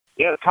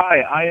Yes, hi.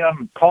 I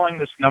am calling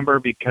this number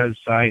because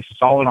I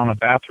saw it on a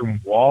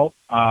bathroom wall.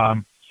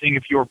 Seeing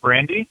if you're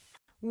Brandy.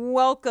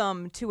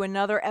 Welcome to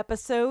another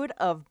episode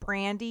of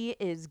Brandy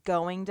is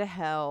Going to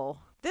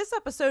Hell. This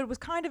episode was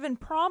kind of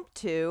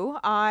impromptu.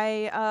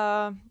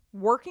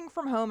 Working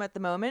from home at the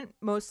moment,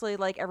 mostly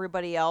like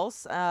everybody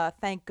else.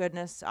 Thank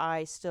goodness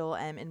I still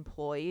am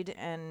employed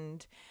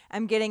and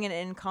I'm getting an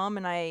income,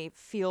 and I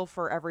feel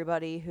for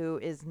everybody who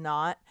is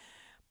not.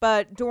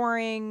 But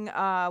during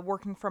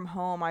working from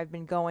home, I've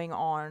been going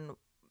on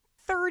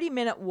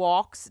 30-minute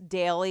walks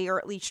daily, or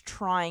at least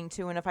trying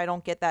to. And if I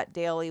don't get that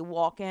daily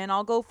walk in,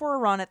 I'll go for a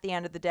run at the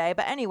end of the day.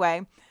 But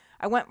anyway,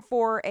 I went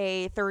for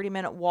a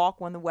 30-minute walk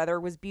when the weather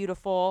was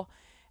beautiful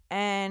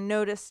and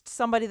noticed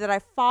somebody that I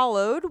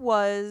followed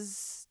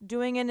was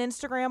doing an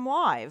Instagram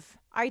Live.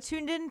 I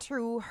tuned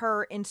into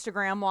her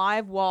Instagram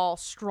Live while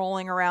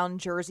strolling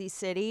around Jersey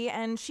City,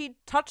 and she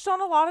touched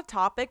on a lot of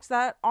topics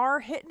that are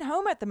hitting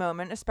home at the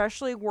moment,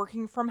 especially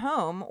working from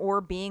home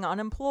or being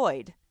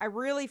unemployed. I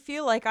really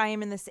feel like I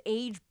am in this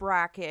age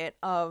bracket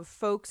of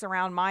folks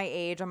around my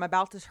age. I'm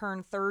about to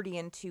turn 30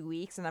 in 2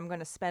 weeks, and I'm going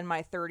to spend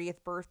my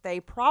 30th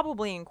birthday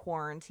probably in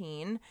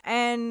quarantine.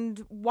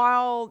 And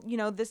while,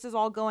 this is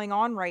all going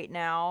on right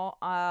now,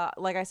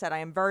 like I said, I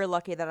am very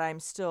lucky that I'm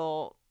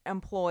still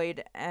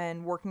employed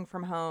and working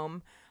from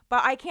home,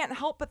 but I can't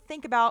help but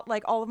think about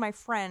like all of my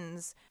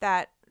friends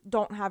that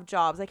don't have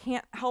jobs. I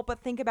can't help but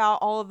think about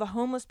all of the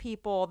homeless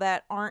people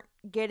that aren't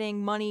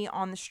getting money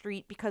on the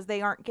street because they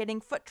aren't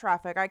getting foot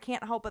traffic. I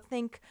can't help but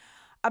think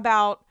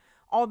about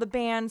all the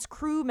band's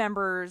crew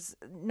members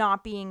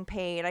not being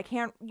paid. I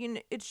can't,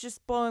 it's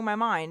just blowing my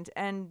mind.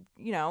 And,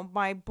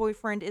 my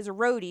boyfriend is a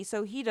roadie,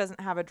 so he doesn't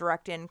have a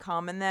direct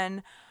income. And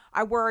then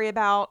I worry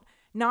about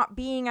not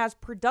being as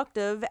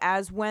productive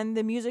as when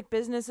the music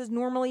business is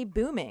normally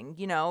booming.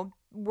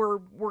 We're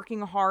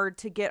working hard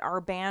to get our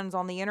bands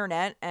on the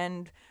internet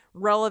and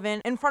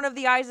relevant in front of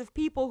the eyes of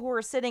people who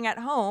are sitting at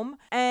home.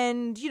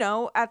 And,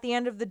 at the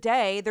end of the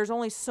day, there's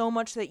only so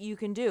much that you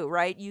can do,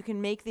 right? You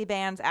can make the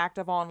bands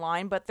active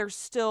online, but there's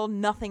still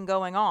nothing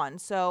going on.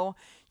 So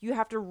you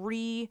have to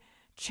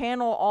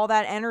re-channel all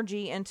that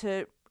energy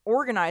into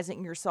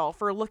organizing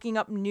yourself or looking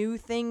up new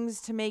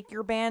things to make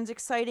your bands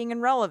exciting and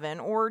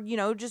relevant, or,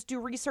 just do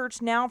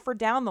research now for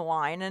down the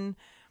line. And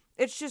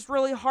it's just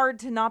really hard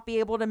to not be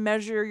able to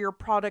measure your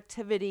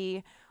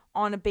productivity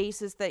on a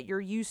basis that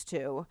you're used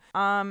to.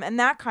 And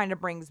that kind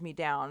of brings me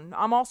down.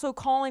 I'm also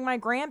calling my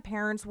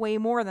grandparents way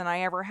more than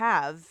I ever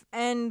have.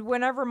 And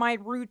whenever my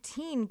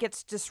routine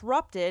gets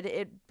disrupted,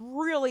 it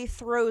really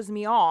throws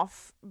me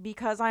off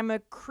because I'm a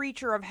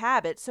creature of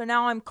habit. So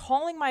now I'm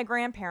calling my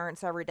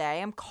grandparents every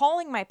day. I'm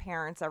calling my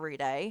parents every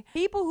day.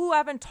 People who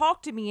haven't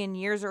talked to me in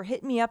years are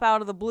hitting me up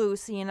out of the blue,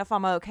 seeing if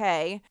I'm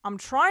okay. I'm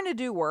trying to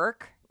do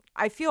work.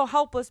 I feel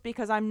helpless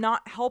because I'm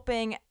not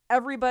helping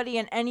everybody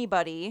and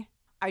anybody.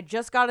 I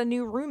just got a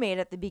new roommate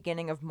at the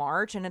beginning of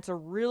March, and it's a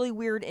really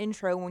weird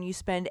intro when you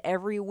spend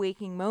every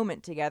waking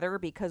moment together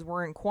because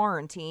we're in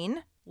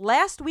quarantine.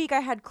 Last week I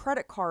had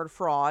credit card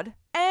fraud,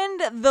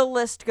 and the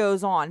list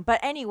goes on.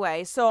 But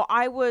anyway, so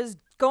I was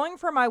going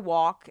for my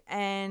walk,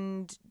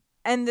 and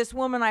this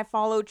woman I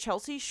followed,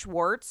 Chelsea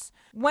Schwartz,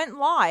 went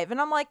live, and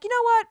I'm like, you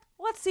know what?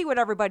 Let's see what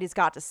everybody's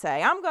got to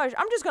say. I'm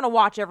just going to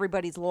watch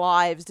everybody's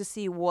lives to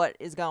see what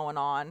is going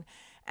on.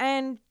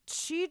 And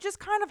she just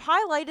kind of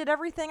highlighted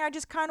everything I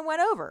just kind of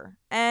went over.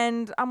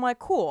 And I'm like,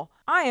 cool,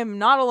 I am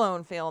not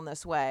alone feeling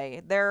this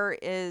way. There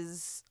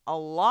is a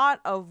lot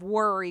of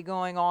worry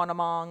going on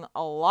among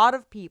a lot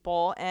of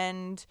people.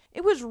 And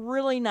it was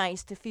really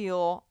nice to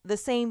feel the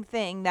same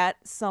thing that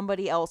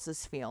somebody else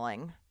is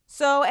feeling.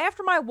 So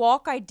after my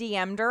walk, I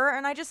DM'd her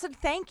and I just said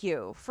thank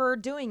you for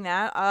doing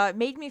that. It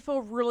made me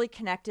feel really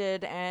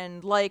connected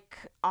and like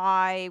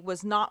I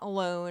was not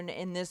alone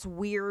in this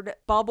weird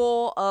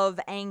bubble of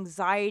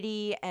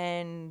anxiety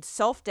and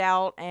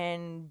self-doubt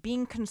and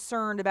being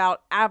concerned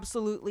about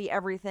absolutely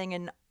everything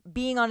and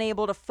being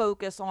unable to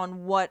focus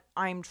on what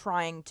I'm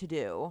trying to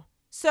do.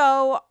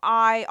 So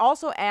I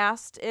also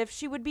asked if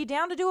she would be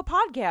down to do a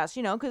podcast,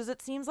 because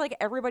it seems like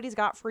everybody's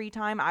got free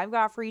time. I've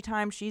got free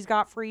time. She's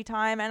got free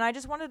time. And I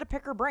just wanted to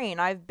pick her brain.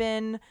 I've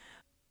been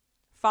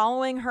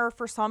following her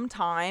for some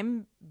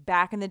time.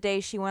 Back in the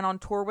day, she went on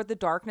tour with The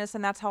Darkness,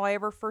 and that's how I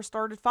ever first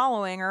started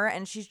following her.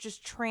 And she's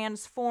just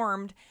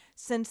transformed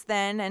since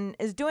then and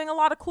is doing a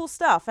lot of cool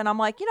stuff. And I'm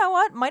like, you know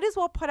what? Might as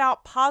well put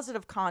out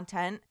positive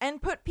content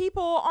and put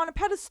people on a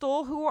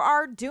pedestal who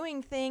are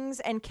doing things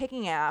and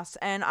kicking ass.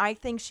 And I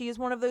think she is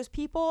one of those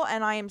people,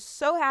 and I am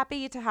so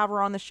happy to have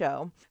her on the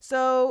show.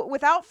 So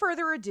without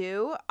further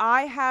ado,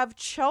 I have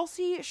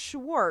Chelsea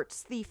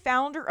Schwartz, the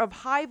founder of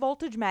High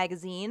Voltage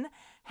Magazine,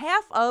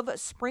 half of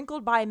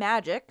Sprinkled by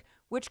Magic,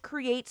 which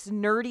creates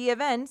nerdy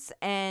events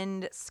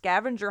and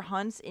scavenger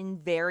hunts in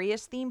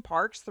various theme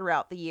parks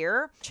throughout the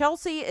year.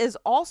 Chelsea is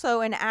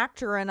also an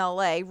actor in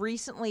LA,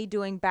 recently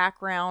doing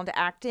background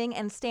acting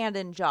and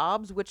stand-in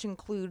jobs, which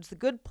includes The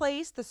Good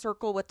Place, The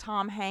Circle with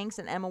Tom Hanks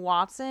and Emma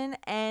Watson,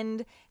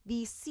 and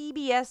the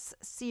CBS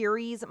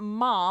series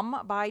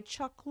Mom by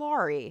Chuck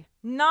Lorre.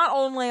 Not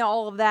only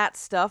all of that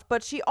stuff,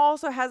 but she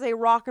also has a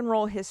rock and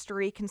roll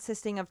history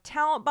consisting of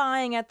talent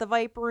buying at the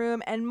Viper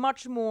Room and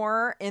much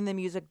more in the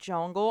music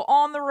jungle,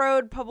 on the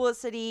road,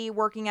 publicity,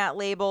 working at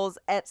labels,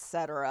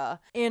 etc.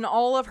 In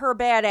all of her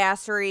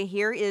badassery,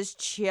 here is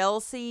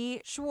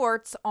Chelsea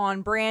Schwartz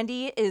on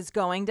Brandy is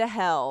Going to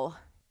Hell.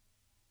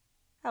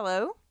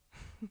 Hello?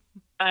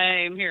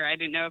 I'm here. I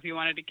didn't know if you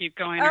wanted to keep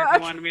going or if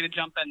you wanted me to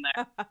jump in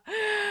there.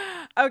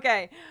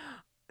 Okay.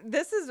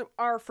 This is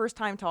our first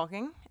time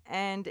talking,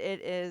 and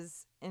it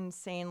is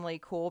insanely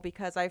cool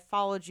because I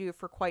followed you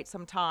for quite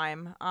some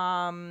time.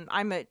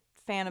 I'm a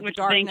fan of the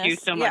Darkness. Thank you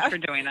so much for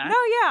doing that. No,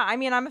 yeah. I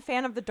mean, I'm a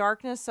fan of the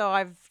Darkness, so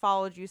I've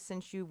followed you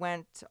since you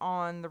went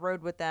on the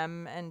road with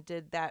them and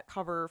did that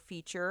cover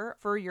feature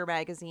for your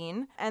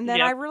magazine. And then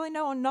I really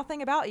know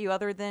nothing about you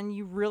other than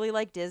you really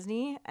like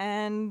Disney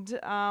and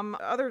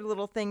other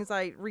little things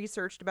I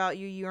researched about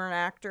you. You're an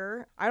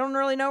actor. I don't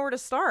really know where to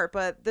start,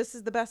 but this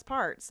is the best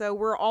part. So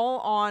we're all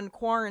on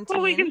quarantine.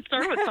 Well, we can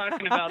start with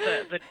talking about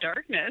the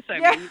Darkness.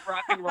 I mean,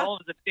 rock and roll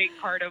is a big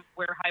part of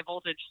where High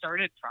Voltage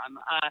started from.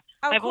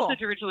 High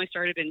Voltage originally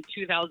started in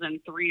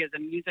 2003 as a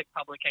music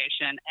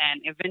publication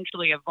and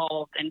eventually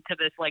evolved into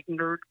this like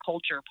nerd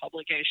culture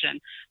publication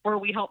where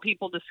we help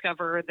people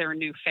discover their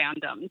new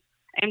fandoms.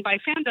 And by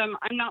fandom,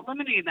 I'm not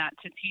limiting that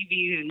to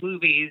TV and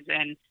movies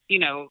and, you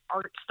know,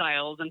 art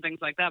styles and things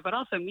like that, but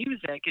also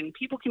music. And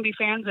people can be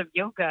fans of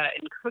yoga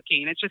and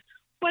cooking. It's just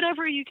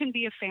whatever you can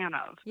be a fan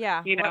of.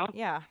 Yeah. You know?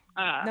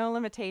 No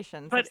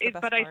limitations. But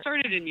I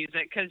started in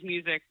music because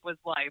music was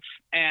life.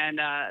 And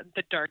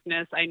the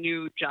Darkness, I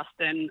knew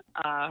Justin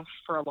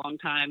for a long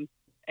time.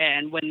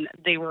 And when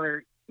they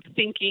were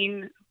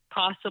thinking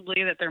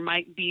possibly that there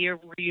might be a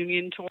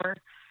reunion tour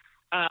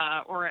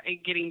or a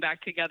getting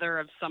back together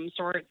of some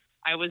sort,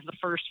 I was the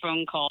first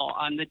phone call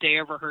on the day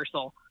of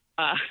rehearsal.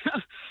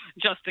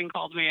 Justin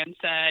called me and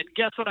said,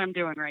 "Guess what I'm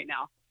doing right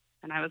now?"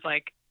 And I was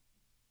like,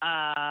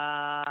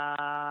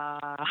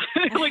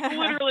 like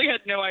literally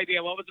had no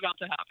idea what was about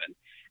to happen.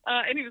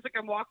 And he was like,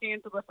 "I'm walking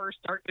into the first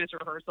Darkness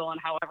rehearsal in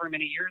however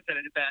many years it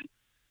had been."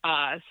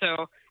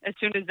 So as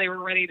soon as they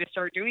were ready to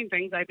start doing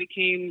things, I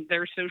became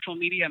their social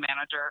media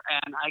manager,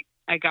 and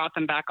I got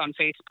them back on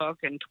Facebook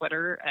and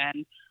Twitter,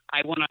 and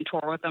I went on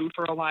tour with them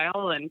for a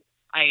while, and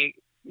I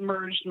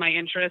merged my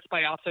interests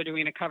by also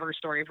doing a cover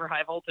story for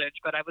High Voltage.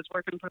 But I was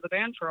working for the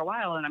band for a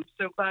while, and I'm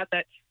so glad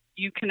that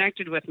you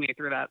connected with me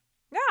through that.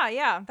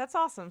 Yeah, that's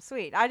awesome.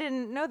 Sweet. I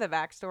didn't know the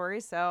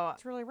backstory, so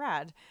it's really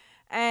rad.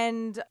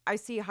 And I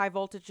see High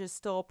Voltage is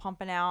still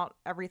pumping out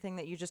everything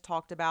that you just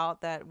talked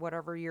about, that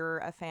whatever you're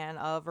a fan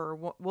of or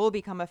will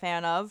become a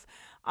fan of.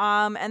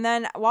 And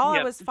then while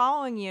I was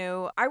following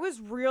you, I was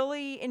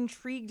really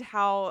intrigued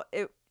how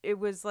it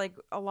was like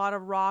a lot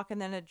of rock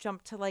and then it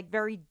jumped to like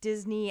very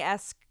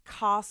Disney-esque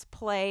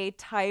cosplay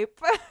type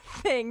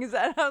things.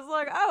 And I was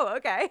like, oh,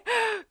 okay,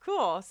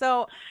 cool.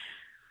 So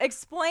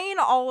explain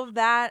all of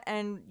that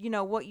and, you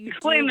know, what you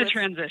explain do the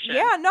transition.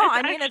 Yeah, no, it's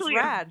I mean, it's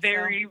rad. A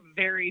very,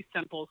 very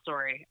simple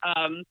story.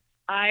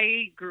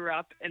 I grew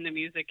up in the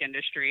music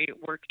industry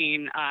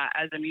working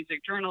as a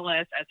music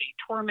journalist, as a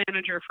tour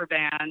manager for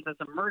bands, as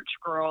a merch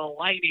girl,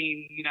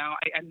 lighting, you know,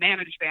 I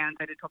managed bands,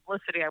 I did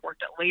publicity, I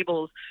worked at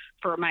labels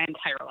for my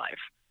entire life.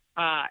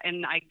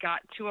 And I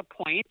got to a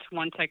point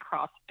once I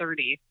crossed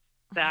 30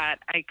 that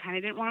I kind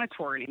of didn't want to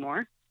tour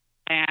anymore.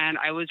 And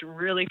I was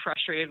really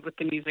frustrated with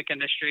the music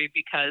industry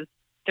because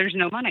there's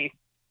no money.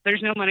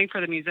 There's no money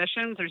for the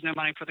musicians. There's no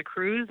money for the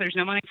crews. There's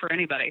no money for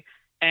anybody.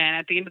 And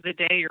at the end of the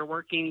day, you're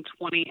working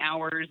 20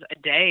 hours a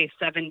day,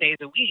 7 days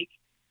a week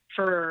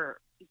for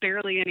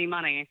barely any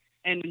money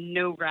and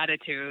no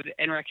gratitude.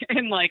 And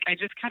like, I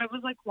just kind of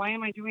was like, why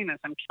am I doing this?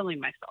 I'm killing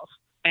myself.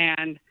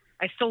 And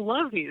I still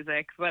love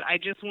music, but I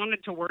just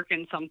wanted to work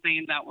in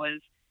something that was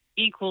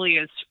equally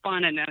as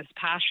fun and as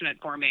passionate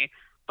for me,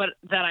 but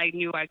that I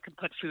knew I could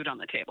put food on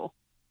the table.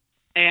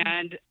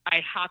 And I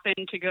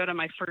happened to go to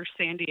my first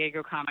San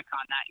Diego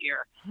Comic-Con that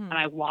year, and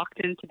I walked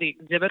into the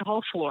exhibit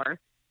hall floor,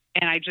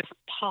 and I just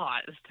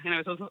paused, and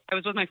I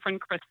was with my friend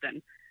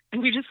Kristen,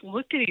 and we just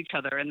looked at each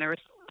other, and there was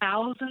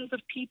thousands of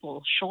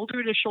people,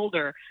 shoulder to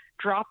shoulder,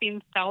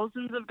 dropping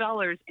thousands of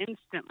dollars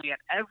instantly at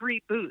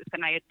every booth,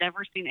 and I had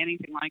never seen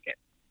anything like it.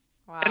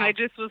 Wow. And I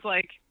just was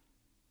like,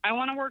 I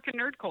want to work in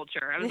nerd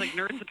culture. I was like,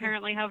 nerds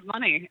apparently have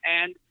money,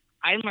 and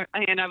I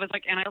was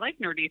like, and I like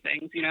nerdy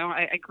things, you know.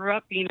 I grew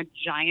up being a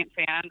giant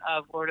fan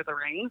of Lord of the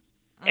Rings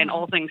and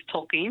all things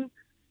Tolkien.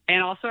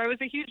 And also I was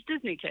a huge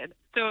Disney kid.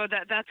 So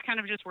that's kind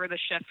of just where the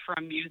shift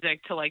from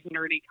music to like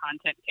nerdy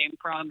content came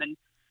from. And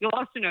you'll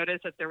also notice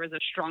that there was a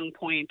strong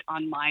point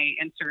on my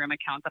Instagram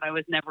account that I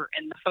was never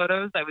in the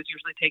photos. I was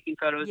usually taking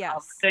photos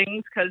of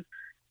things because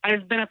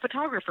I've been a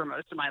photographer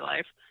most of my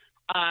life.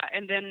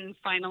 And then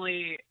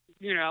finally,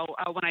 you know,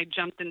 when I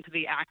jumped into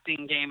the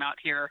acting game out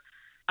here,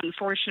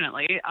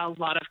 unfortunately, a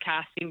lot of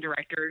casting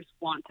directors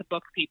want to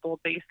book people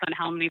based on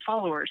how many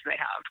followers they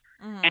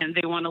have. And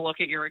they want to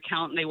look at your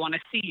account and they want to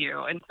see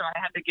you. And so I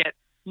had to get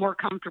more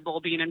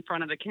comfortable being in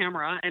front of the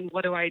camera. And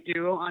what do I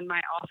do on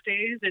my off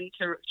days and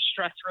to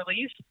stress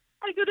release?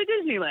 I go to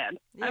Disneyland.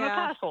 Yeah. I'm a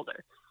pass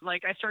holder.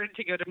 Like, I started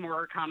to go to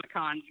more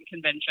Comic-Cons and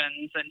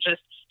conventions and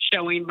just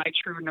showing my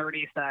true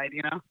nerdy side,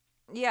 you know?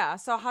 Yeah.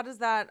 So how does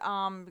that,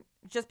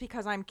 just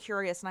because I'm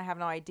curious and I have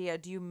no idea,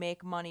 do you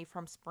make money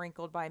from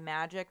Sprinkled by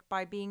Magic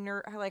by being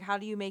like, how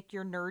do you make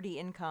your nerdy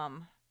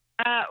income?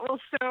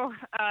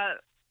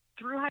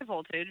 Through High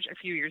Voltage a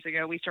few years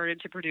ago, we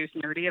started to produce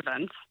nerdy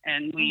events,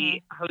 and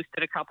we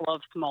hosted a couple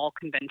of small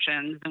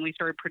conventions, and we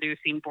started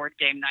producing board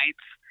game nights.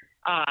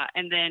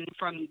 And then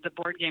from the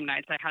board game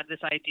nights, I had this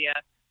idea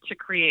to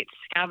create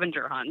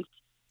scavenger hunts.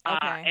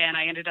 And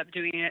I ended up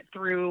doing it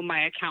through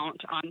my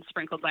account on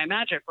Sprinkled by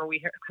Magic, where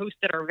we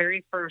hosted our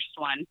very first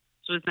one.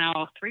 So it was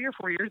now 3 or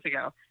 4 years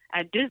ago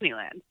at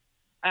Disneyland.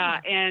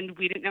 And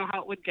we didn't know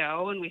how it would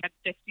go. And we had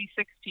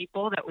 56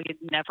 people that we had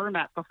never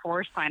met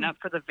before sign up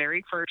for the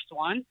very first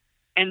one.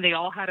 And they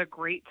all had a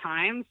great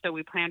time. So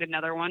we planned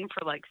another one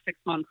for like 6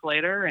 months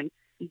later and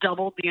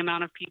doubled the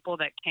amount of people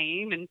that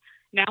came. And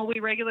now we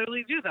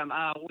regularly do them.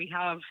 We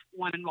have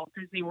one in Walt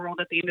Disney World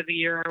at the end of the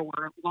year.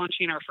 We're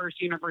launching our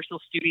first Universal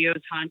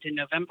Studios hunt in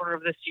November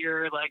of this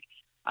year.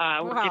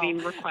 We're getting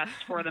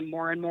requests for them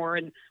more and more.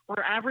 And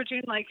we're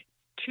averaging like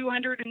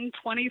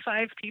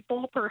 225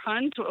 people per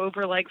hunt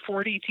over like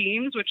 40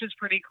 teams, which is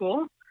pretty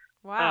cool.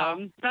 Wow.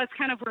 That's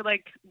kind of where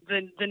like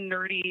the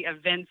nerdy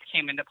events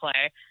came into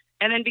play.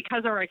 And then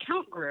because our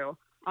account grew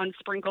on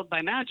Sprinkled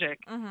by Magic,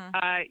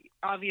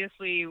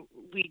 obviously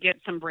we get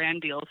some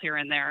brand deals here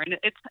and there. And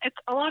it's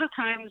a lot of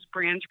times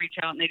brands reach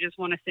out and they just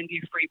want to send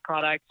you free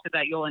products so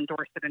that you'll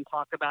endorse it and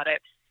talk about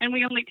it. And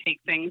we only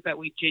take things that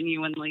we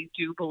genuinely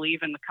do believe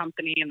in the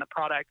company and the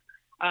product.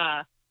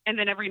 And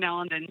then every now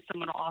and then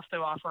someone will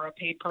also offer a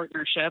paid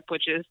partnership,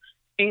 which is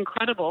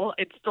incredible.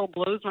 It still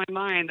blows my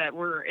mind that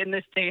we're in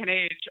this day and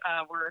age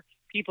where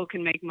people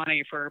can make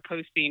money for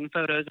posting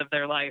photos of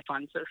their life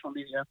on social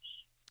media.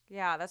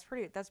 Yeah, that's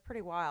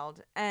pretty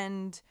wild.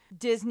 And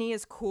Disney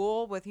is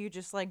cool with you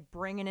just like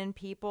bringing in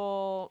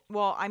people.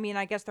 Well, I mean,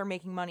 I guess they're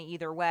making money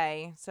either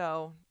way,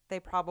 so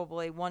they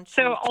probably want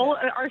you So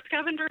to... our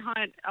scavenger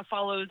hunt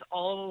follows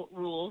all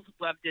rules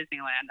of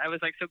Disneyland. I was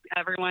like, so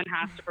everyone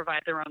has to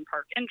provide their own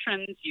park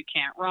entrance. You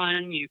can't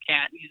run. You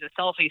can't use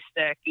a selfie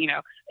stick. You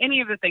know,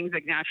 any of the things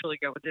that naturally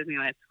go with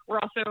Disneyland. We're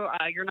also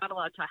you're not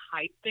allowed to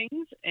hide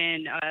things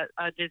in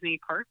a Disney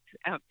park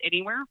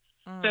anywhere.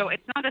 So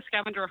it's not a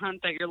scavenger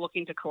hunt that you're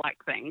looking to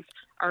collect things.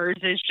 Ours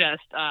is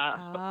just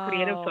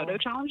creative photo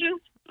challenges.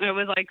 It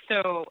was like,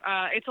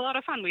 it's a lot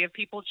of fun. We have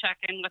people check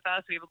in with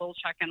us. We have a little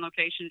check-in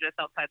location just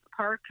outside the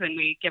park, and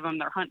we give them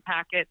their hunt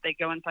packet. They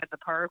go inside the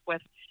park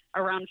with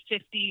around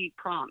 50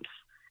 prompts.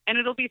 And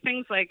it'll be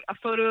things like a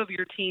photo of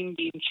your team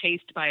being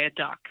chased by a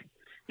duck.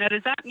 Now,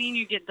 does that mean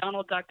you get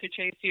Donald Duck to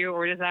chase you,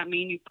 or does that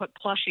mean you put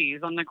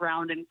plushies on the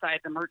ground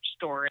inside the merch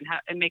store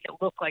and make it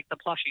look like the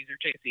plushies are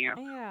chasing you?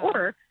 Yeah.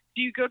 Or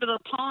do you go to the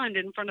pond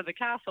in front of the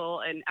castle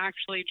and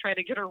actually try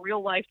to get a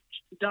real life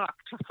duck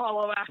to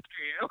follow after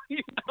you?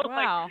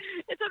 Wow. Like,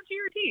 it's up to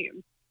your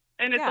team.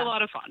 And it's a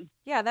lot of fun.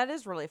 Yeah, that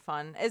is really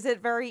fun. Is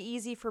it very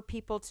easy for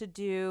people to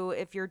do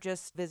if you're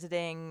just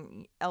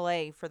visiting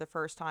LA for the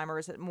first time, or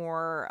is it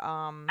more...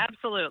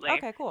 Absolutely.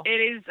 Okay, cool. It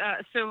is.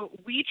 So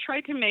we try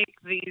to make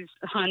these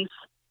hunts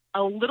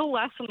a little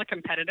less on the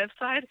competitive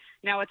side.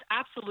 Now, it's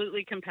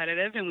absolutely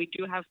competitive, and we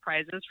do have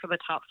prizes for the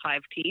top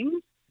 5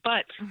 teams.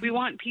 But we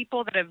want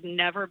people that have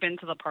never been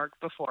to the park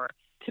before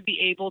to be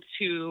able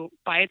to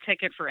buy a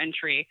ticket for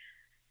entry,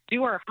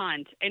 do our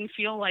hunt, and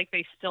feel like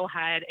they still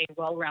had a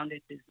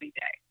well-rounded Disney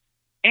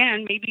day.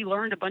 And maybe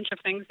learned a bunch of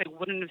things they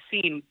wouldn't have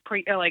seen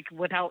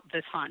without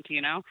this hunt,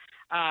 you know?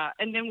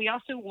 And then we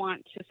also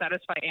want to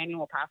satisfy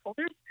annual pass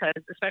holders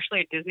because, especially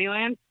at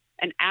Disneyland,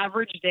 an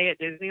average day at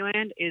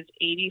Disneyland is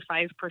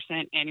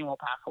 85% annual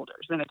pass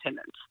holders in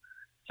attendance.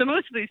 So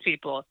most of these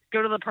people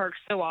go to the park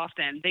so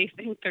often, they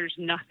think there's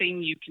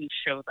nothing you can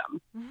show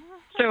them.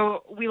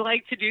 So we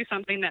like to do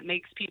something that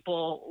makes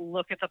people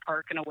look at the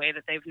park in a way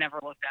that they've never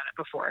looked at it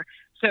before.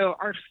 So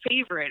our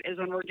favorite is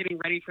when we're getting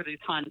ready for these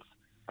hunts,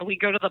 we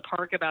go to the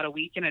park about a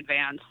week in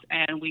advance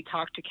and we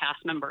talk to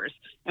cast members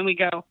and we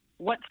go,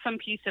 what's some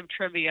piece of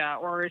trivia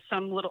or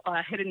some little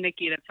hidden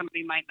Mickey that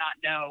somebody might not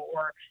know?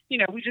 Or, you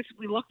know,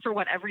 we look for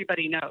what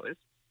everybody knows,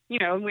 you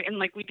know,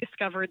 and we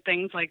discovered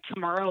things like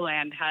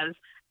Tomorrowland has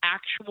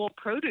actual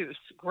produce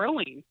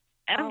growing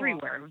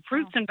everywhere,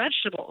 fruits and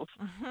vegetables.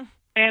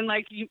 And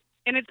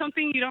and it's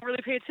something you don't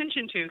really pay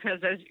attention to because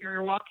as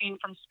you're walking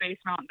from Space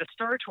Mountain to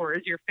Star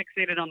Tours, you're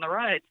fixated on the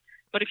rides.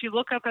 But if you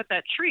look up at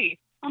that tree,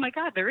 oh my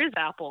God, there is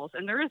apples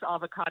and there is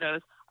avocados.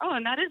 Oh,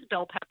 and that is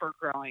bell pepper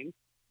growing.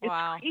 It's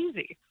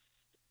crazy.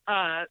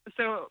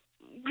 So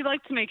we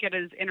like to make it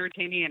as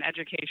entertaining and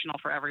educational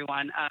for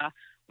everyone.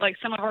 Like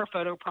some of our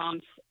photo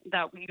prompts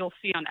that you'll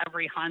see on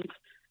every hunt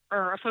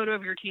or a photo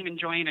of your team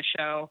enjoying a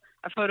show,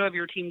 a photo of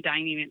your team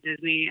dining at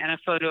Disney, and a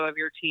photo of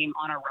your team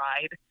on a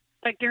ride.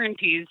 That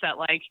guarantees that,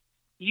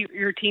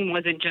 your team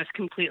wasn't just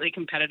completely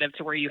competitive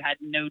to where you had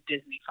no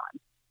Disney fun.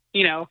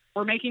 You know,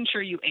 we're making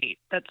sure you ate.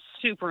 That's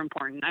super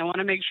important. I want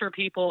to make sure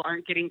people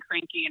aren't getting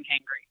cranky and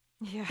hangry.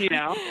 Yeah. You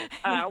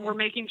know, we're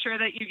making sure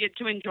that you get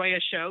to enjoy a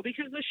show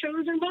because the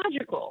shows are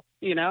magical,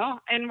 you know,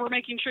 and we're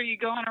making sure you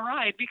go on a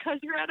ride because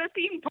you're at a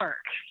theme park,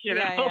 you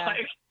know, Yeah.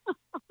 like.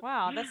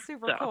 Wow, that's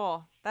super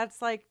cool.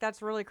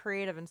 That's really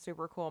creative and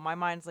super cool. My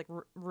mind's like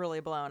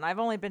really blown. I've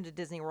only been to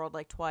Disney World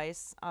like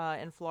twice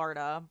in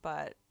Florida,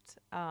 but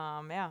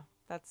yeah,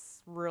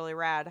 that's really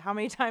rad. How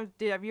many times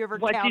have you ever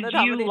counted how many times?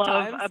 What did you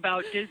love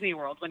about Disney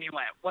World when you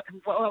went?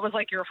 What was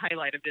like your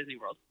highlight of Disney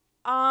World?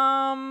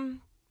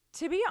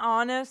 To be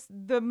honest,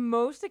 the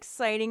most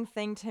exciting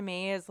thing to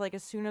me is like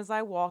as soon as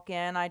I walk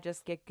in, I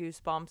just get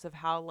goosebumps of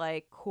how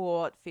like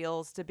cool it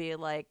feels to be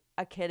like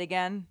a kid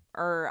again.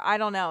 Or I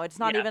don't know, it's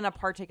not even a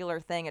particular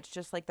thing. It's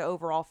just like the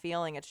overall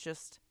feeling. It's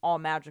just all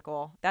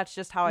magical. That's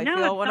just how I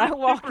feel when I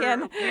walk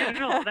in.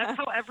 No, that's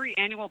how every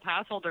annual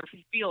pass holder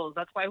feels.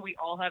 That's why we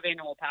all have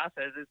annual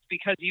passes. It's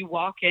because you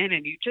walk in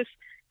and you just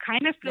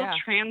kind of feel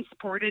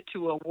transported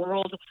to a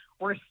world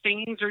where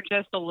things are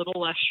just a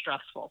little less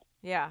stressful.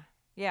 Yeah.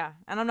 Yeah,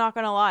 and I'm not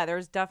going to lie,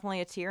 there's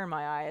definitely a tear in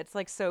my eye. It's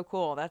like so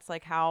cool. That's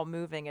like how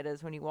moving it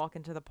is when you walk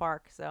into the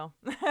park. So,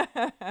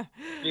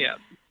 yeah.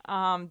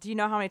 Do you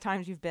know how many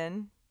times you've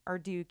been, or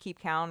do you keep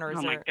count, or is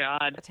there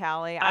a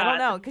tally? I don't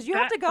know, because you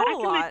have to go a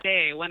lot. Back in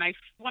the day, when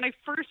I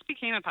first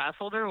became a pass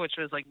holder, which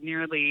was like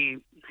nearly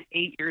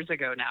 8 years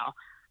ago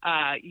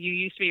now, you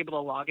used to be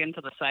able to log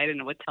into the site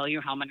and it would tell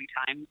you how many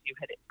times you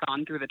had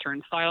gone through the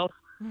turnstiles,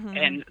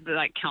 and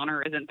that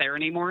counter isn't there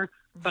anymore.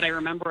 But I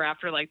remember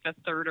after like the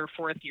third or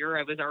fourth year,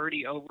 I was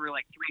already over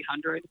like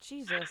 300.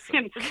 Jesus.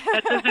 And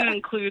that doesn't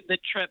include the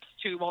trips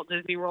to Walt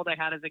Disney World I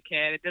had as a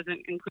kid. It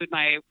doesn't include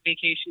my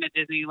vacation at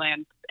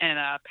Disneyland and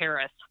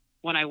Paris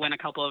when I went a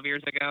couple of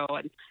years ago.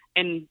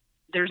 And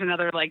there's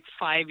another like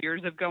 5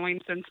 years of going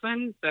since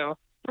then. So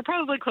we're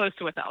probably close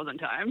to 1,000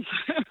 times.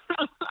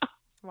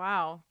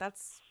 Wow.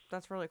 That's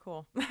really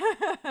cool.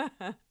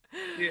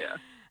 Yeah.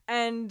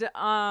 And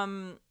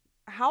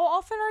how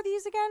often are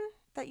these again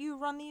that you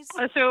run these?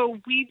 So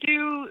we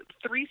do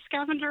 3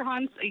 scavenger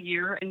hunts a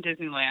year in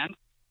Disneyland.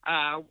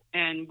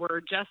 And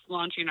we're just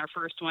launching our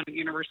first one at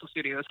Universal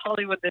Studios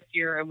Hollywood this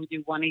year, and we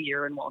do 1 a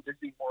year in Walt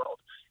Disney World.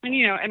 And,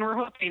 you know, and we're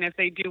hoping if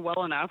they do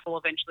well enough, we'll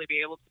eventually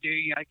be able to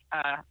do like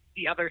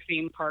the other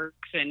theme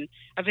parks and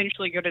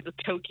eventually go to the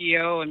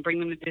Tokyo and bring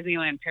them to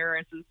Disneyland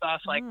Paris and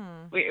stuff. Like,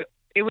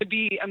 it would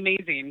be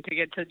amazing to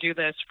get to do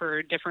this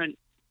for different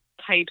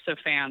types of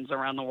fans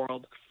around the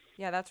world.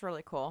 Yeah, that's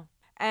really cool.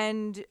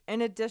 And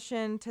in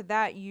addition to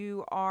that,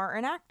 you are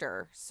an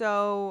actor.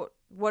 So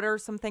what are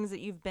some things that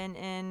you've been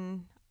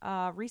in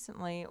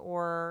recently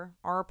or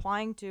are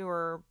applying to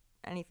or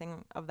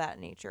anything of that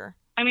nature?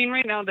 I mean,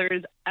 right now there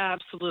is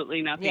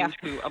absolutely nothing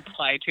to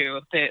apply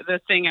to. The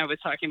thing I was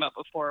talking about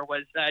before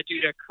was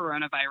due to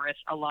coronavirus,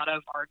 a lot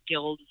of our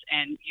guilds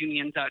and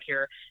unions out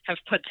here have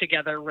put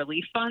together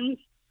relief funds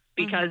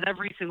because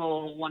every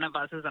single one of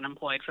us is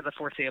unemployed for the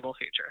foreseeable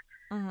future.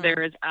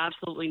 There is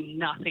absolutely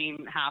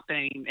nothing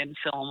happening in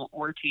film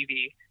or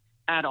TV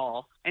at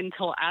all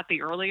until at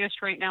the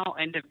earliest right now,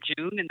 end of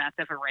June, and that's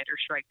if a writer's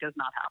strike does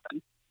not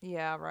happen.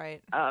 Yeah,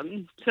 right.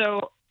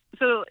 So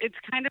it's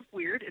kind of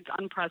weird. It's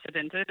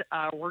unprecedented.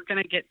 We're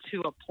going to get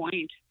to a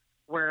point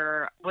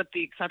where, with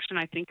the exception,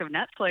 I think, of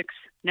Netflix,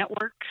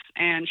 networks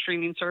and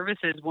streaming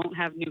services won't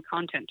have new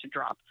content to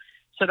drop.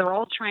 So they're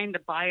all trying to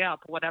buy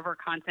up whatever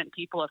content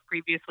people have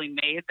previously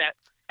made that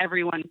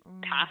everyone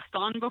passed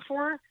on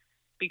before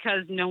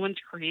because no one's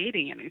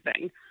creating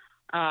anything.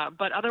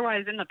 But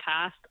otherwise, in the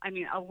past, I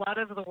mean, a lot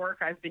of the work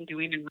I've been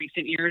doing in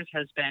recent years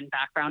has been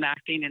background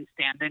acting and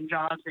stand-in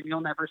jobs, and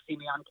you'll never see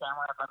me on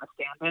camera if I'm a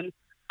stand-in.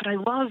 But I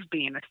love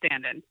being a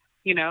stand-in.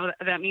 You know,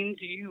 that means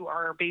you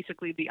are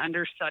basically the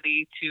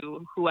understudy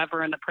to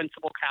whoever in the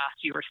principal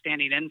cast you are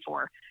standing in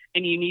for.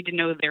 And you need to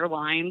know their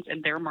lines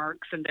and their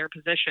marks and their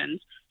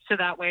positions. So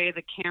that way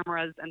the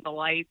cameras and the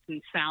lights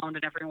and sound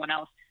and everyone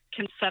else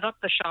can set up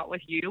the shot with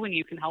you and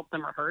you can help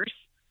them rehearse.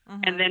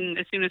 And then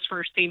as soon as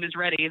first team is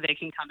ready, they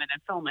can come in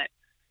and film it.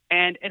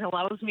 And it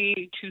allows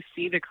me to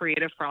see the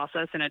creative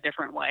process in a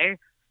different way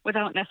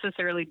without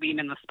necessarily being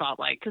in the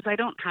spotlight, because I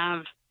don't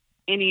have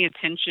any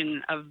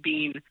intention of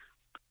being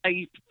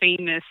a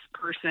famous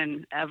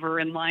person ever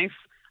in life.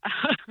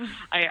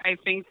 I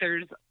think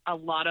there's a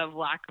lot of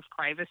lack of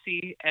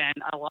privacy and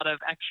a lot of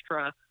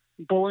extra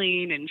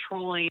bullying and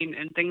trolling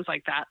and things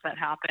like that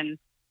happen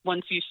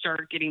once you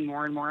start getting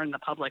more and more in the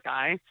public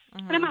eye.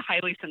 And I'm a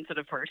highly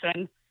sensitive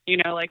person. You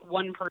know, like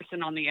one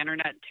person on the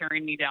internet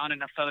tearing me down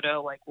in a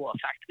photo, like, will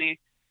affect me.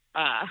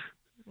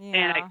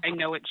 And I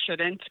know it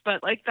shouldn't,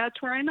 but like,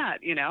 that's where I'm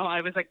at, you know.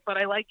 I was like, but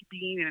I like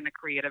being in a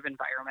creative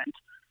environment.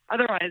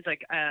 Otherwise,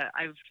 like,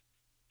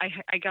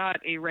 I got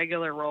a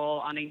regular role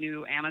on a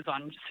new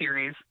Amazon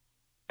series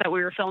that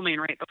we were filming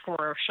right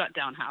before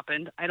shutdown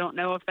happened. I don't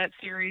know if that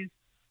series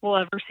will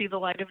ever see the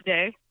light of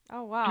day.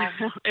 Oh, wow.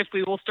 if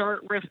we will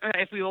start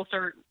refilming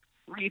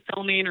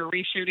or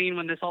reshooting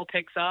when this all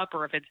picks up,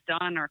 or if it's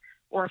done,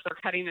 or if they're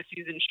cutting the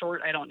season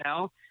short, I don't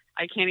know.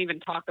 I can't even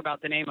talk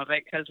about the name of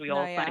it because we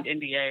all signed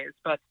NDAs.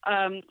 But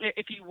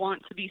if you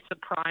want to be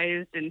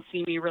surprised and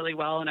see me really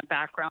well in a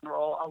background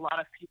role, a lot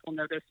of people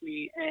notice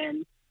me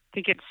in, I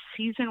think it's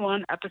season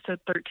 1, episode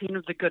 13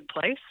 of The Good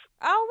Place.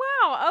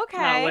 Oh, wow.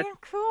 Okay.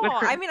 Cool.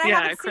 I mean, I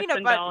haven't seen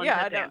it, but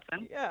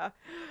yeah.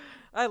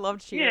 I love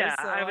Cheers.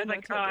 Yeah, so I was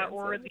like,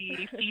 or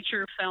the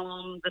feature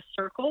film The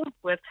Circle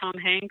with Tom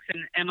Hanks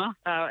and Emma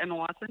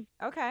Watson.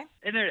 Okay.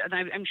 And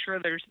I'm sure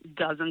there's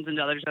dozens and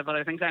dozens of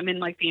other things. I'm in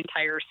like the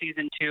entire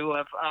season 2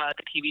 of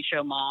the TV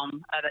show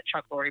Mom that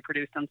Chuck Lorre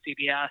produced on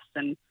CBS,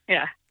 and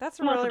yeah, that's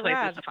lots really of places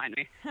rad to find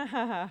me.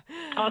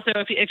 Also,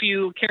 if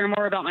you care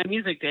more about my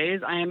music days,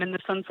 I am in the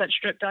Sunset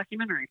Strip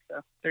documentary. So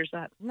there's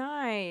that.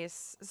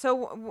 Nice.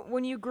 So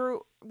when you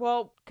grew,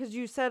 well, because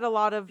you said a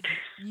lot of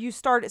you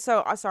started.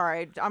 So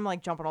sorry, I'm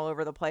like jumping all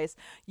over the place.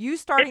 You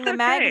starting the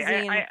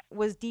magazine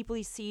was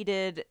deeply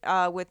seated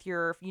with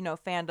your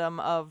fandom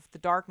of the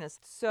darkness.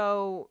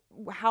 So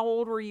how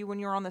old were you when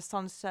you were on the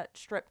Sunset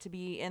Strip to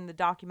be in the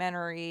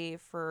documentary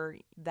for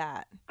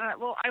that?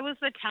 Well, I was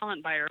the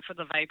talent buyer for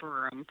the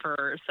Viper Room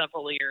for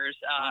several years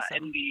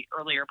in the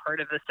earlier part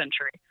of the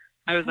century.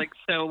 I was like,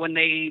 so when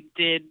they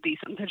did the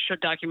Sunset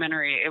Strip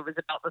documentary, it was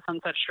about the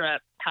Sunset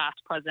Strip past,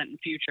 present, and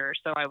future.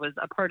 So I was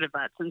a part of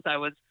that since I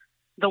was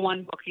the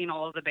one booking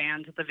all of the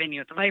bands at the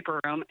venue at the Viper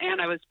Room.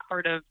 And I was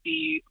part of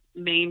the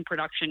main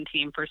production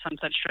team for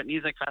Sunset Strip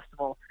Music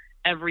Festival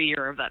every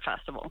year of that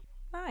festival.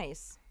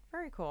 Nice.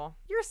 Very cool.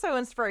 You're so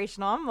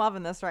inspirational. I'm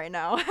loving this right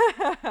now.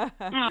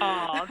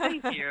 Oh,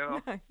 thank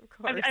you. Of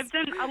course. I've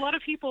done a lot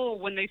of people,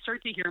 when they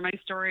start to hear my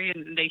story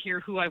and they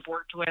hear who I've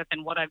worked with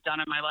and what I've done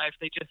in my life,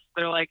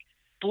 they're like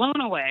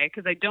blown away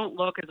because I don't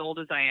look as old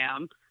as I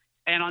am.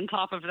 And on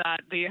top of that,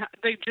 they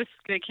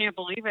can't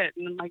believe it.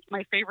 And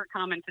my favorite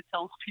comment to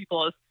tell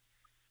people is,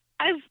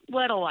 I've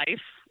led a life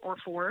or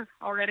 4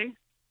 already.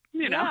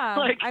 You know,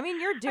 I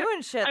mean, you're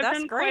doing shit. I've That's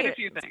done great. Quite a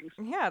few things.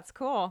 Yeah, it's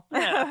cool.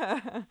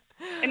 Yeah.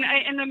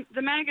 And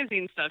the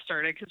magazine stuff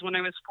started because when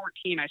I was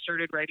 14, I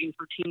started writing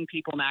for Teen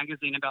People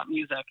magazine about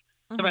music.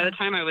 So by the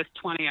time I was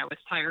 20, I was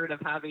tired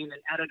of having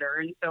an editor,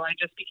 and so I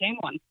just became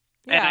one.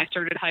 Yeah. And I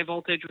started High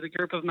Voltage with a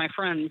group of my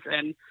friends,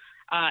 and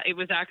it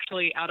was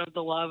actually out of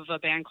the love of a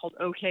band called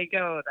OK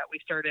Go that we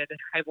started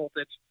High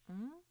Voltage.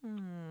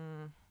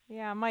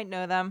 Yeah, I might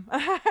know them.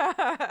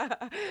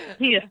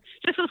 Yeah,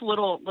 just this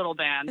little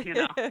band,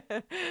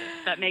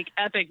 that make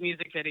epic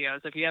music videos.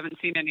 If you haven't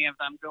seen any of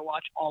them, go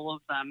watch all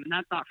of them. And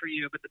that's not for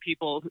you, but the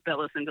people that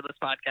listen to this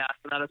podcast.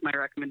 So that is my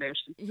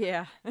recommendation.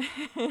 Yeah.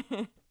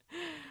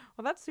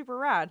 Well, that's super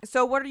rad.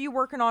 So what are you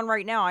working on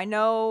right now? I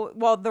know,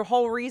 well, the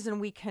whole reason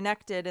we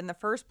connected in the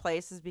first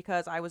place is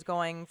because I was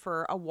going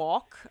for a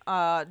walk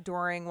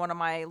during one of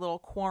my little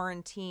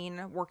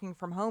quarantine working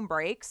from home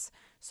breaks.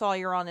 Saw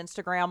you're on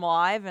Instagram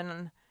Live,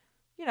 and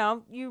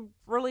you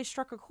really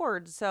struck a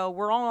chord. So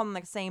we're all on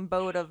the same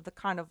boat of the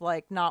kind of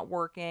like not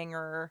working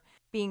or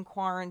being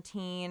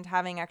quarantined,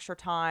 having extra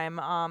time.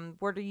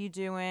 What are you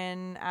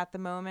doing at the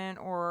moment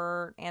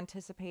or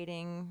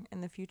anticipating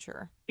in the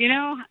future?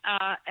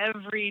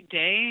 Every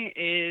day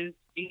is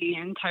the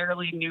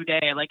entirely new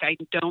day. Like, I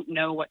don't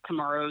know what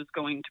tomorrow is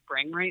going to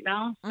bring right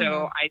now.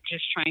 So I'm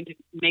just trying to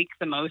make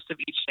the most of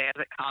each day as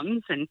it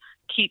comes and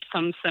keep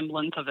some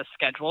semblance of a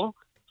schedule.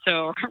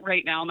 So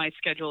right now my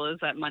schedule is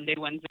that Monday,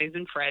 Wednesdays,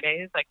 and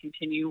Fridays I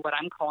continue what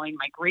I'm calling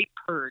my great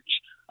purge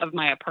of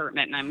my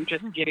apartment. And I'm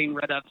just getting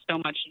rid of so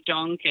much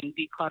junk and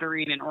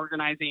decluttering and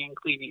organizing and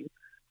cleaning.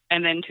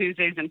 And then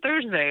Tuesdays and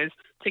Thursdays,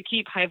 to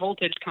keep High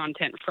Voltage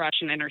content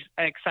fresh and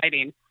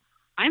exciting,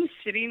 I'm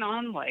sitting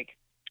on like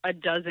a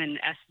dozen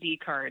SD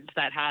cards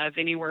that have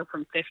anywhere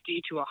from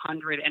 50 to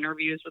 100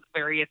 interviews with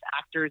various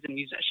actors and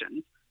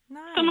musicians.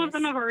 Nice. Some of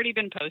them have already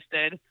been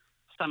posted.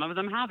 Some of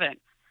them haven't.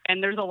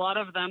 And there's a lot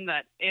of them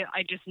that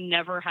I just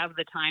never have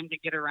the time to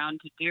get around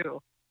to do.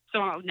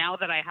 So now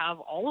that I have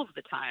all of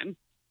the time,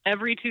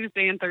 every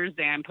Tuesday and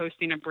Thursday, I'm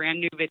posting a brand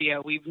new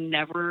video we've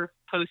never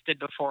posted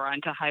before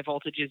onto High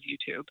Voltage's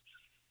YouTube.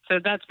 So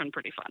that's been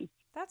pretty fun.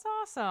 That's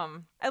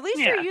awesome. At least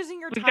you're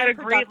using your We've time got a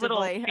great little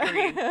productively.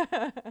 series.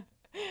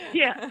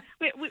 Yeah,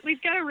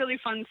 we've got a really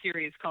fun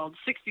series called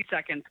 60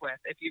 Seconds With,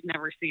 if you've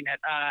never seen it.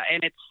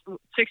 And it's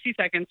 60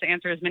 seconds to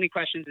answer as many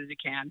questions as you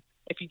can.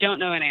 If you don't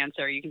know an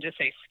answer, you can just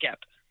say skip.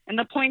 And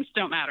the points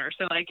don't matter.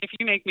 So, like, if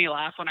you make me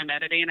laugh when I'm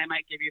editing, I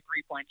might give you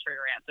 3 points for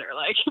your answer.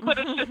 Like, but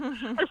it's just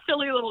a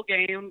silly little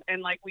game.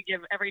 And, like, we give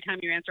every time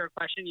you answer a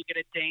question, you get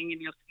a ding,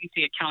 and you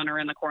see a counter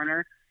in the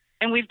corner.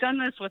 And we've done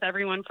this with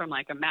everyone from,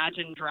 like,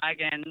 Imagine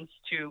Dragons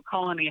to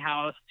Colony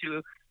House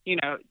to,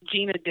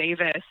 Gina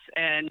Davis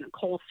and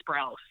Cole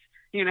Sprouse,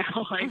 and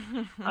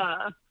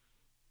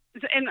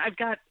I've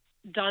got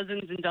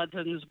dozens and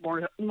dozens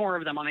more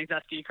of them on these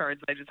SD cards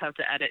that I just have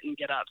to edit and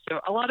get up. So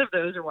a lot of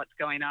those are what's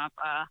going up.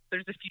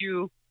 There's a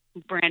few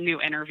brand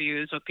new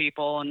interviews with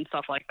people and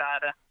stuff like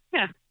that.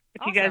 If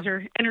you guys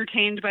are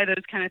entertained by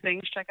those kind of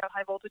things, check out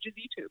High Voltage's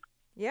YouTube.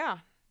 Yeah,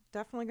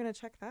 definitely going to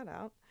check that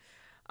out.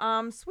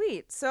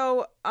 Sweet.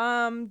 So,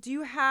 do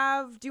you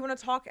want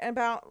to talk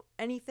about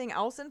anything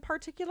else in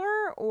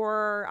particular?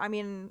 Or, I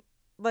mean,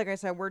 like I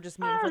said, we're just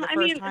meeting for the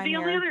first time the here.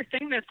 only other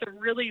thing that's a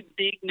really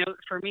big note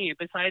for me,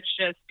 besides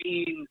just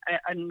being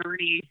a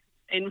nerdy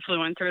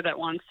influencer that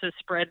wants to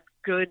spread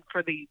good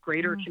for the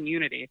greater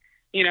community,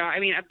 you know, I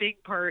mean, a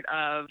big part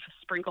of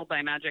Sprinkled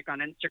by Magic on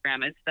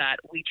Instagram is that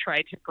we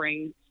try to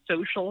bring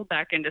social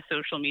back into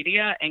social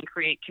media and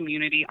create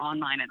community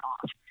online and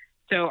off.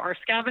 So our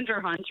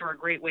scavenger hunts are a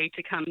great way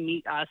to come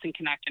meet us and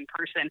connect in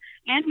person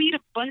and meet a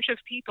bunch of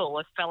people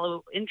with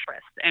fellow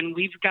interests. And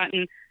we've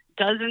gotten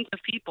dozens of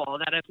people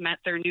that have met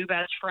their new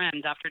best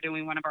friends after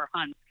doing one of our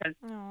hunts, because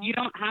you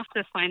don't have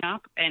to sign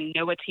up and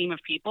know a team of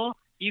people.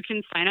 You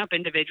can sign up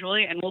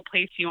individually and we'll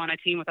place you on a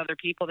team with other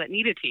people that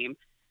need a team.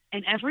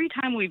 And every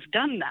time we've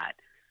done that,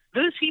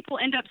 those people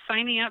end up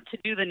signing up to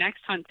do the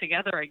next hunt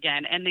together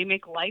again, and they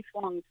make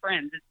lifelong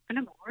friends. It's been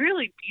a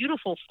really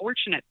beautiful,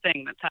 fortunate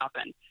thing that's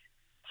happened.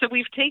 So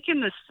we've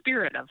taken the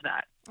spirit of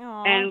that.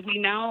 Aww. And we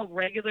now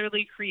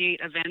regularly create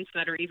events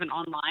that are even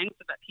online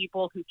so that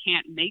people who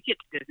can't make it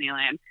to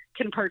Disneyland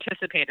can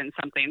participate in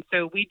something.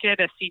 So we did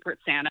a Secret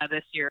Santa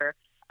this year.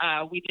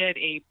 We did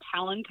a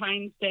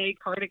Palentine's Day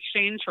card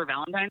exchange for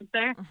Valentine's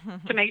Day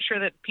to make sure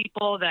that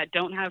people that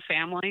don't have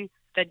family,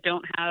 that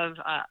don't have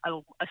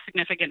a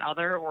significant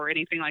other or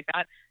anything like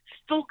that,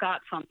 still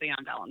got something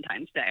on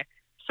Valentine's Day.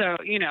 So,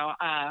 you know,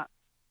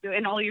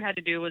 and all you had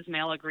to do was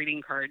mail a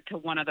greeting card to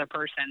one other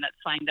person that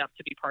signed up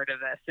to be part of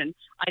this. And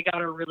I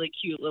got a really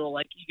cute little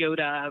like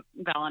Yoda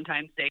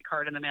Valentine's Day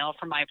card in the mail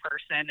from my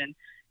person. And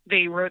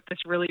they wrote this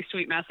really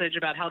sweet message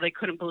about how they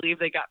couldn't believe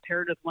they got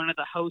paired with one of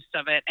the hosts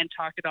of it, and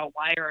talked about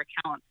why our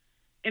account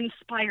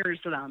inspires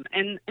them.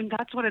 And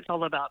that's what it's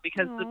all about,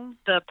 because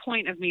the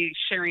point of me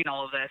sharing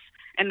all of this,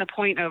 and the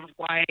point of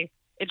why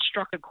it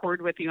struck a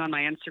chord with you on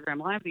my Instagram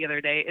Live the other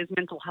day, is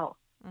mental health.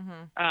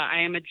 I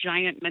am a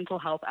giant mental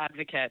health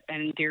advocate,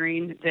 and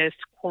during this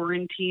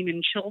quarantine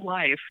and chill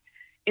life,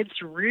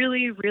 it's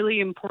really, really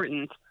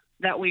important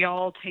that we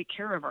all take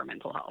care of our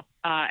mental health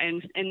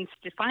and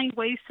to find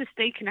ways to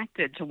stay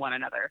connected to one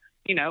another.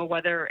 You know,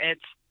 whether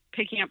it's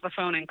picking up the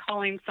phone and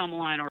calling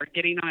someone, or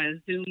getting on a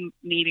Zoom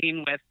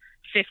meeting with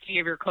 50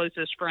 of your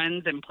closest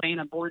friends and playing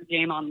a board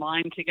game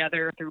online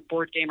together through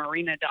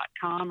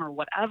boardgamearena.com, or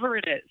whatever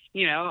it is.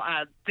 You know,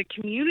 the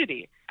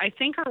community. I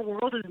think our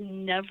world is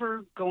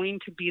never going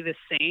to be the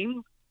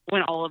same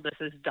when all of this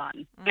is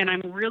done. And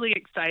I'm really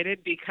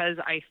excited, because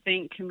I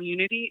think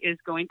community is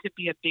going to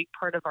be a big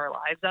part of our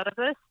lives out of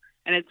this.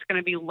 And it's going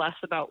to be less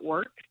about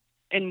work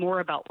and more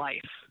about life.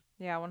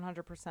 Yeah,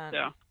 100%.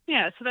 So,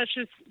 yeah, so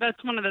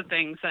that's one of the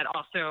things that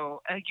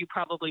also you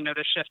probably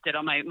noticed shifted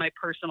on my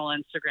personal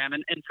Instagram.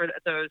 And for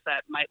those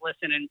that might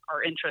listen and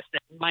are interested,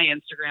 my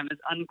Instagram is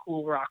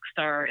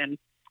uncoolrockstar, and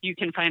you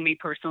can find me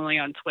personally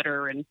on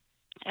Twitter and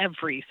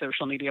every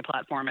social media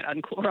platform at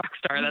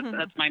uncoolrockstar.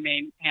 That's my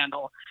main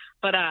handle.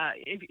 But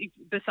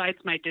besides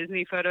my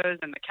Disney photos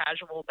and the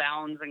casual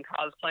bounds and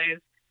cosplays,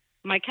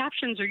 my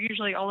captions are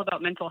usually all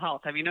about mental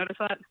health. Have you noticed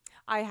that?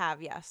 I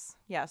have, yes.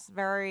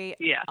 Very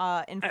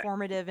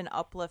informative and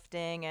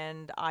uplifting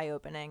and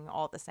eye-opening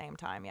all at the same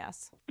time,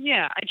 yes.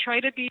 Yeah, I try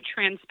to be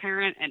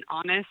transparent and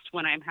honest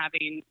when I'm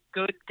having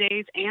good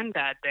days and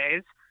bad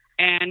days,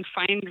 and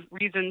find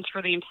reasons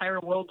for the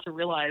entire world to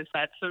realize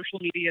that social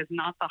media is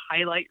not the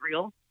highlight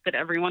reel that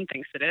everyone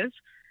thinks it is,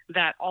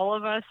 that all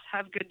of us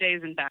have good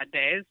days and bad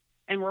days,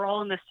 and we're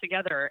all in this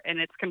together, and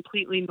it's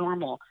completely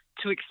normal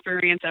to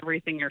experience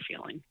everything you're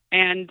feeling.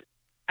 And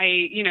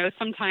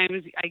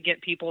sometimes I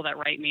get people that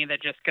write me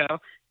that just go,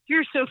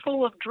 "You're so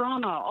full of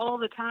drama all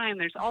the time.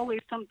 There's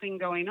always something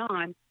going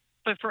on."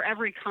 But for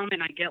every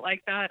comment I get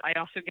like that, I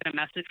also get a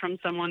message from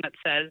someone that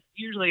says,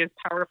 usually as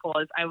powerful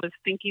as, "I was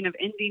thinking of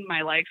ending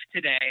my life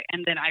today,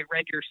 and then I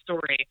read your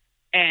story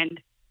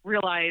and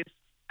realized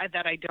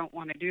that I don't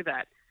want to do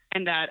that,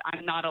 and that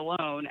I'm not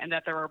alone, and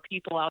that there are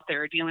people out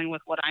there dealing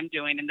with what I'm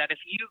doing, and that if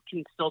you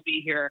can still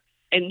be here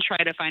and try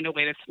to find a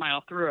way to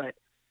smile through it,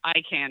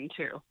 I can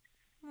too."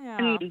 Yeah.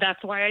 And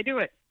that's why I do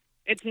it.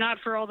 It's not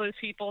for all those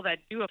people that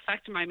do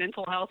affect my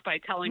mental health by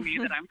telling me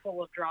that I'm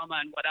full of drama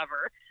and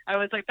whatever. I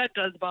was like, that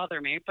does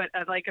bother me. But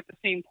at the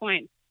same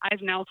point,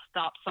 I've now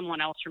stopped someone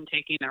else from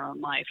taking their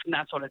own life. And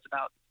that's what it's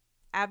about.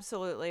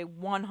 Absolutely.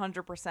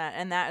 100%.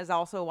 And that is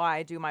also why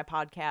I do my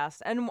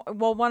podcast. And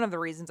one of the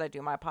reasons I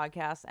do my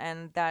podcast.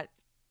 And that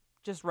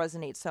just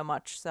resonates so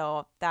much.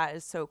 So that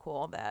is so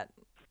cool that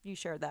you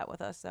shared that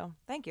with us. So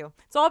thank you.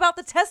 It's all about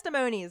the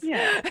testimonies.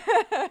 Yeah.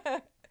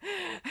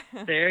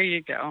 There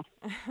you go.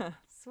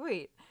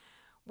 Sweet.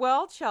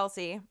 Well,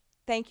 Chelsea,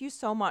 thank you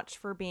so much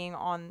for being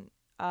on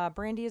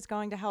Brandy is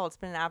Going to Hell. It's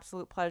been an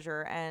absolute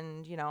pleasure.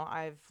 And,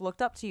 I've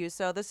looked up to you.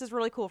 So this is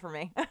really cool for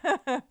me.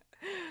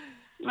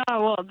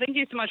 Oh, well, thank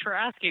you so much for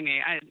asking me.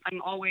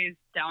 I'm always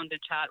down to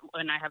chat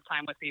when I have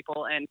time with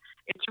people. And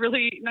it's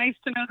really nice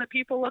to know that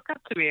people look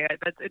up to me.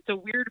 It's a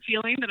weird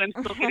feeling that I'm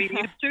still getting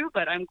used to,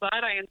 but I'm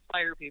glad I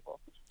inspire people.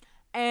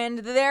 And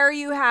there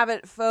you have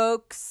it,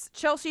 folks.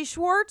 Chelsea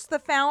Schwartz, the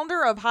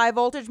founder of High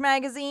Voltage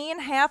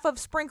Magazine, half of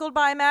Sprinkled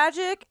by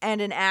Magic, and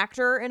an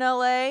actor in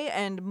LA,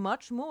 and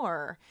much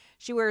more.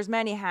 She wears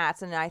many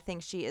hats, and I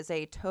think she is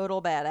a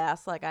total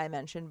badass, like I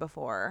mentioned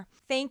before.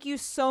 Thank you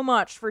so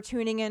much for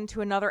tuning in to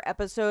another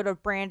episode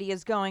of Brandy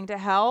is Going to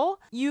Hell.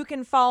 You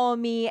can follow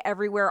me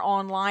everywhere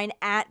online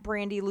at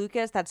Brandy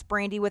Lucas. That's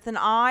Brandy with an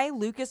I,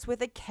 Lucas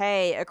with a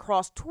K,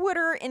 across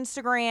Twitter,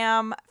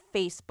 Instagram,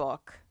 Facebook.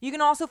 You can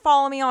also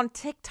follow me on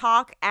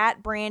TikTok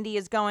at Brandy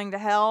is Going to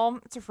Hell.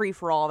 It's a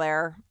free-for-all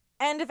there.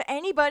 And if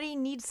anybody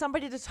needs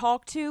somebody to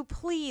talk to,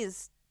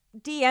 please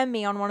DM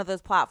me on one of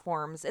those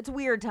platforms. It's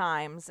weird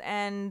times,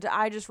 and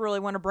I just really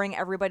want to bring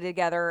everybody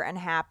together and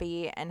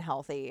happy and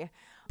healthy.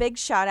 Big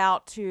shout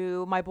out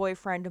to my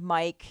boyfriend,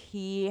 Mike.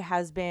 He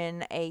has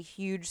been a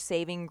huge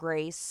saving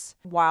grace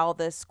while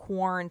this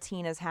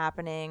quarantine is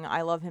happening.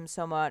 I love him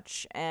so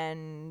much,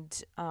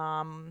 and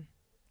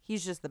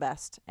he's just the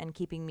best, and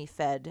keeping me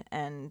fed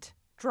and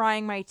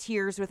drying my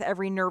tears with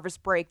every nervous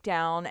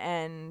breakdown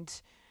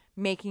and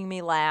making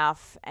me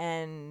laugh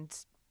and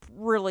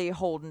really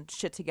holding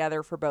shit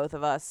together for both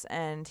of us,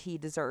 and he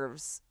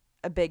deserves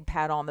a big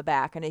pat on the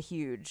back and a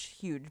huge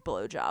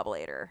blowjob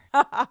later.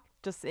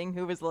 Just seeing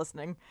who was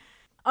listening.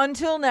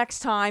 Until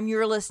next time,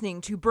 you're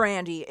listening to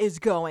Brandy is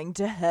Going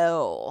to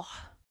Hell.